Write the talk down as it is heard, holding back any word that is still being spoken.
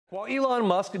While Elon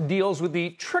Musk deals with the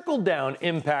trickle-down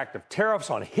impact of tariffs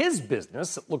on his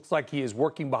business, it looks like he is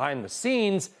working behind the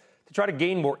scenes to try to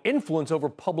gain more influence over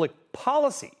public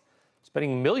policy,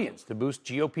 spending millions to boost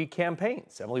GOP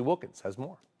campaigns. Emily Wilkins has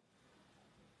more.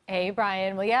 Hey,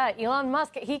 Brian. Well, yeah, Elon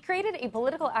Musk, he created a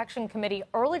political action committee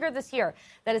earlier this year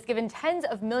that has given tens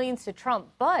of millions to Trump.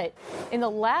 But in the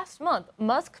last month,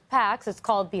 Musk PACs, it's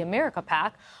called the America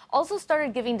PAC, also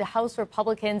started giving to House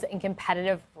Republicans in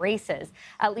competitive races.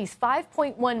 At least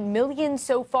 $5.1 million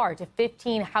so far to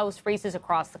 15 House races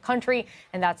across the country.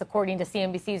 And that's according to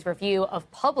CNBC's review of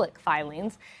public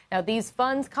filings. Now, these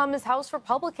funds come as House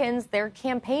Republicans, their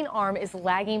campaign arm is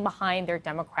lagging behind their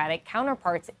Democratic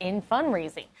counterparts in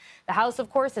fundraising. The House, of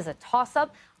course, is a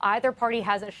toss-up. Either party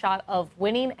has a shot of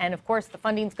winning, and, of course, the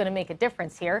funding's going to make a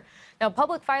difference here. Now,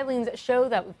 public filings show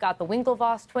that we've got the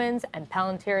Winklevoss twins and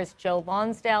Palantir's Joe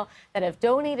Lonsdale that have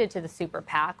donated to the super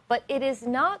PAC, but it is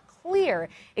not clear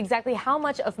exactly how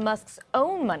much of Musk's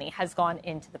own money has gone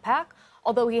into the PAC,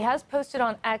 although he has posted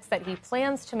on X that he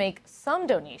plans to make some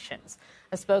donations.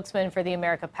 A spokesman for the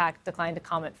America PAC declined to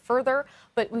comment further,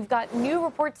 but we've got new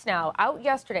reports now out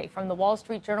yesterday from the Wall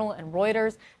Street Journal and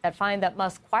Reuters that find that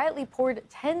Musk quietly poured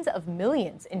tens of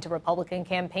millions into Republican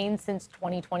campaigns since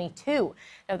 2022.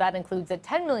 Now, that includes a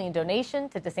 $10 million donation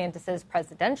to DeSantis'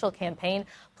 presidential campaign,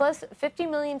 plus $50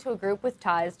 million to a group with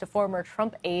ties to former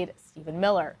Trump aide Stephen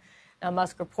Miller. Now,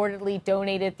 Musk reportedly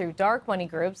donated through dark money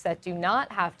groups that do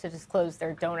not have to disclose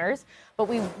their donors. But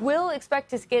we will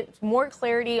expect to get more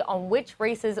clarity on which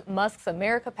races Musk's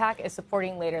America PAC is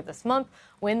supporting later this month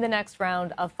when the next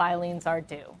round of filings are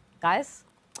due. Guys?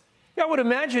 Yeah, I would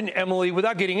imagine, Emily,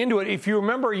 without getting into it, if you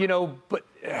remember, if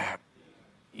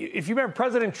you remember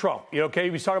President Trump, he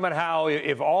was talking about how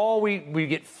if all we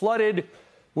get flooded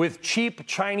with cheap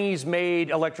Chinese-made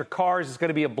electric cars, it's going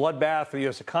to be a bloodbath for the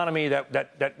U.S. economy.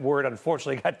 That word,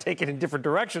 unfortunately, got taken in different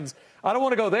directions. I don't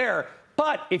want to go there.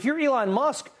 But if you're Elon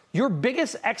Musk, your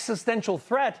biggest existential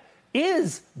threat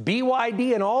is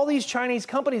BYD and all these Chinese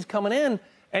companies coming in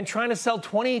and trying to sell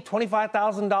 $20,000,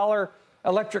 $25,000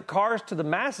 electric cars to the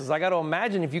masses. I got to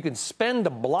imagine if you can spend to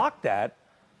block that,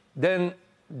 then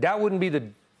that wouldn't be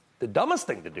the dumbest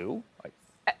thing to do.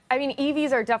 I mean,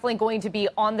 EVs are definitely going to be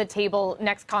on the table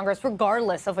next Congress,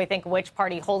 regardless of, I think, which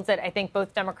party holds it. I think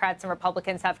both Democrats and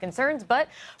Republicans have concerns, but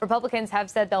Republicans have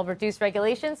said they'll reduce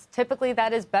regulations. Typically,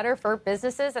 that is better for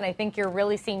businesses, and I think you're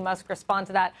really seeing Musk respond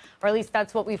to that, or at least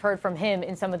that's what we've heard from him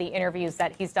in some of the interviews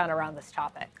that he's done around this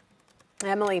topic.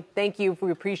 Emily, thank you.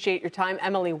 We appreciate your time.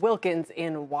 Emily Wilkins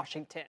in Washington.